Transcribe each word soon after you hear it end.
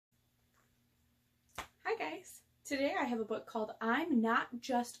guys. Today I have a book called I'm Not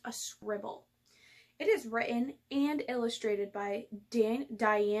Just a Scribble. It is written and illustrated by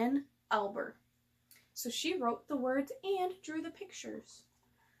Diane Alber. So she wrote the words and drew the pictures.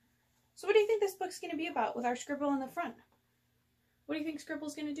 So what do you think this book's going to be about with our scribble in the front? What do you think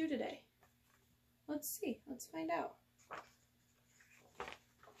Scribble's going to do today? Let's see. Let's find out.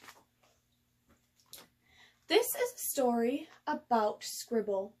 This is a story about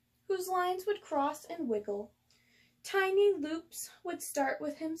Scribble, whose lines would cross and wiggle. Tiny loops would start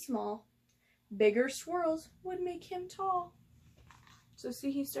with him small. Bigger swirls would make him tall. So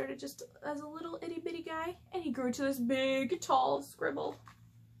see, he started just as a little itty bitty guy, and he grew to this big, tall Scribble.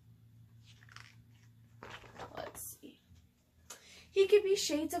 Let's see. He could be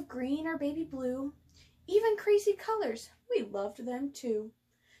shades of green or baby blue, even crazy colors. We loved them too.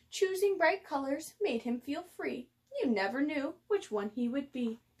 Choosing bright colors made him feel free. You never knew which one he would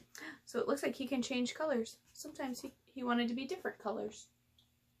be. So it looks like he can change colors. Sometimes he wanted to be different colors.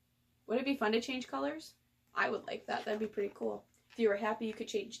 Would it be fun to change colors? I would like that. That'd be pretty cool. If you were happy, you could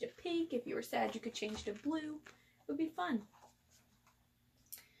change to pink. If you were sad, you could change to blue. It would be fun.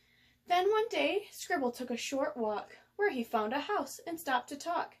 Then one day, Scribble took a short walk where he found a house and stopped to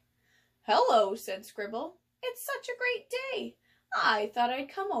talk. "Hello," said Scribble. "It's such a great day. I thought I'd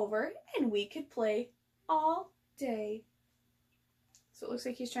come over and we could play all day." So it looks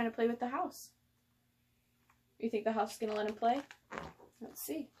like he's trying to play with the house. You think the house is going to let him play? Let's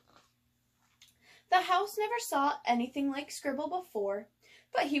see. The house never saw anything like Scribble before,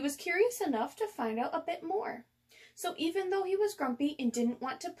 but he was curious enough to find out a bit more. So even though he was grumpy and didn't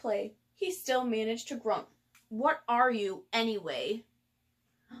want to play, he still managed to grunt. "What are you, anyway?"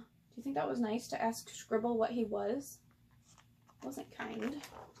 Do you think that was nice to ask Scribble what he was? Wasn't kind.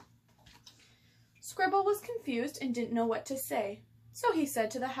 Scribble was confused and didn't know what to say. So he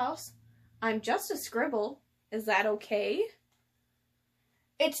said to the house, "I'm just a scribble. Is that okay?"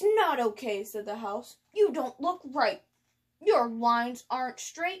 "It's not okay," said the house. "You don't look right. Your lines aren't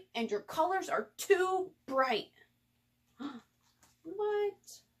straight and your colors are too bright."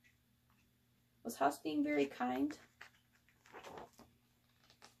 What? Was house being very kind?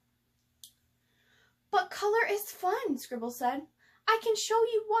 "But color is fun," Scribble said. "I can show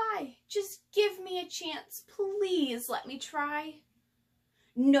you why. Just give me a chance. Please let me try."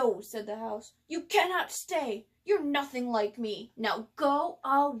 "No," said the house. "You cannot stay. You're nothing like me. Now go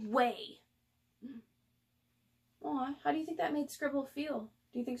away." Aw, how do you think that made Scribble feel?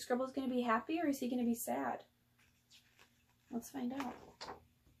 Do you think Scribble's going to be happy or is he going to be sad? Let's find out.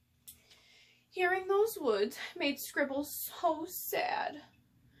 Hearing those words made Scribble so sad.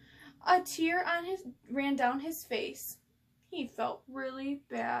 A tear ran down his face. He felt really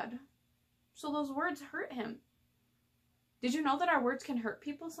bad. So those words hurt him. Did you know that our words can hurt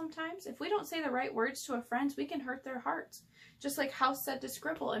people sometimes? If we don't say the right words to a friend, we can hurt their hearts. Just like House said to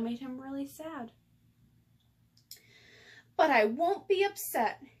Scribble and made him really sad. "But I won't be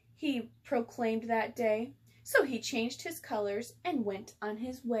upset," he proclaimed that day. So he changed his colors and went on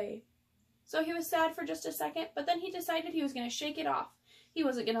his way. So he was sad for just a second, but then he decided he was going to shake it off. He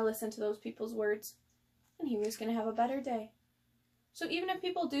wasn't going to listen to those people's words, and he was going to have a better day. So even if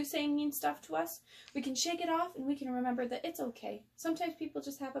people do say mean stuff to us, we can shake it off and we can remember that it's okay. Sometimes people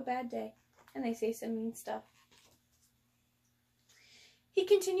just have a bad day, and they say some mean stuff. He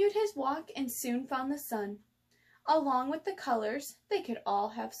continued his walk and soon found the sun. Along with the colors, they could all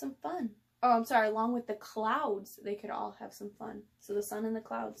have some fun. Oh, I'm sorry, along with the clouds, they could all have some fun. So the sun and the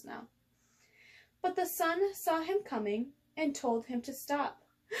clouds now. But the sun saw him coming and told him to stop.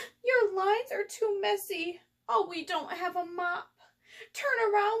 "Your lines are too messy. Oh, we don't have a mop.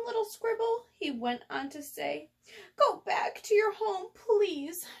 Turn around, little Scribble," he went on to say. "Go back to your home,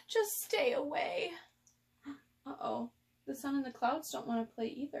 please. Just stay away." Uh-oh. The sun and the clouds don't want to play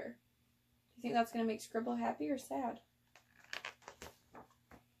either. Do you think that's going to make Scribble happy or sad?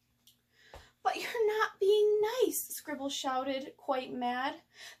 "But you're not being nice," Scribble shouted, quite mad.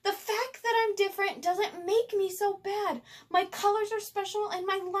 "The fact that I'm different doesn't make me so bad. My colors are special and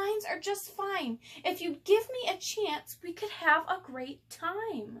my lines are just fine. If you'd give me a chance, we could have a great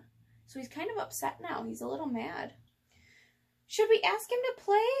time." So he's kind of upset now. He's a little mad. "Should we ask him to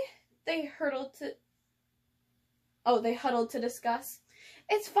play?" They huddled to discuss.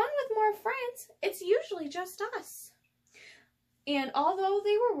 "It's fun with more friends. It's usually just us." And although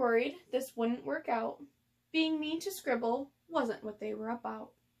they were worried this wouldn't work out, being mean to Scribble wasn't what they were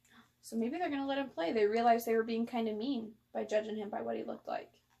about. So maybe they're going to let him play. They realized they were being kind of mean by judging him by what he looked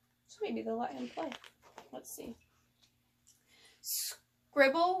like. So maybe they'll let him play. Let's see.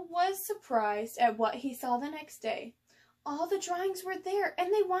 Scribble was surprised at what he saw the next day. All the drawings were there,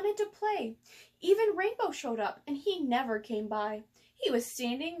 and they wanted to play. Even Rainbow showed up, and he never came by. He was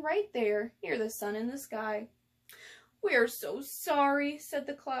standing right there, near the sun in the sky. "We are so sorry," said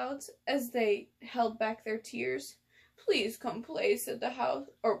the clouds, as they held back their tears. "Please come play," said the house.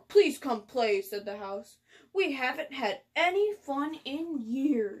 "Please come play," said the house. "We haven't had any fun in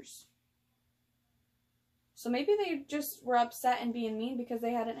years." So maybe they just were upset and being mean because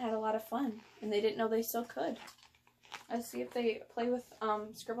they hadn't had a lot of fun, and they didn't know they still could. Let's see if they play with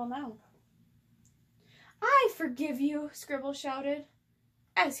Scribble now. "I forgive you," Scribble shouted,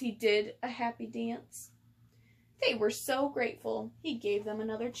 as he did a happy dance. They were so grateful, he gave them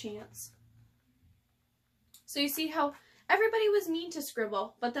another chance. So you see how everybody was mean to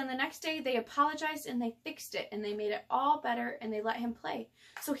Scribble, but then the next day they apologized and they fixed it and they made it all better and they let him play.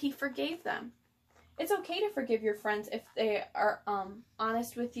 So he forgave them. It's okay to forgive your friends if they are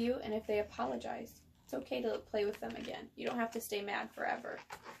honest with you and if they apologize. It's okay to play with them again. You don't have to stay mad forever.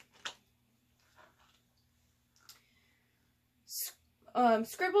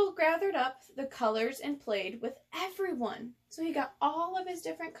 Scribble gathered up the colors and played with everyone. So he got all of his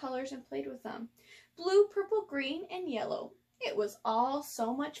different colors and played with them. Blue, purple, green, and yellow. It was all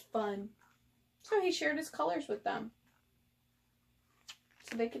so much fun. So he shared his colors with them,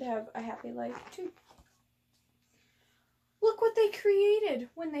 so they could have a happy life too. Look what they created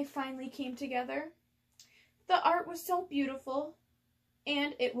when they finally came together. The art was so beautiful,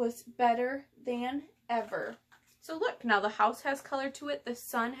 and it was better than ever. So look, now the house has color to it, the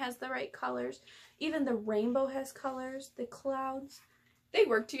sun has the right colors, even the rainbow has colors, the clouds. They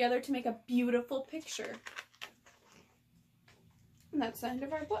work together to make a beautiful picture. And that's the end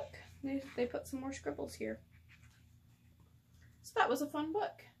of our book. They put some more scribbles here. So that was a fun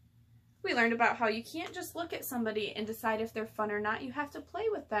book. We learned about how you can't just look at somebody and decide if they're fun or not. You have to play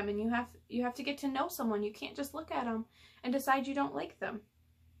with them, and you have to get to know someone. You can't just look at them and decide you don't like them.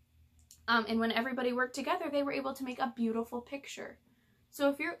 And when everybody worked together, they were able to make a beautiful picture.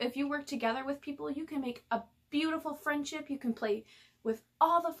 So if you work together with people, you can make a beautiful friendship. You can play with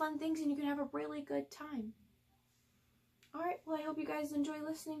all the fun things, and you can have a really good time. All right, well, I hope you guys enjoy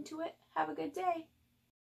listening to it. Have a good day.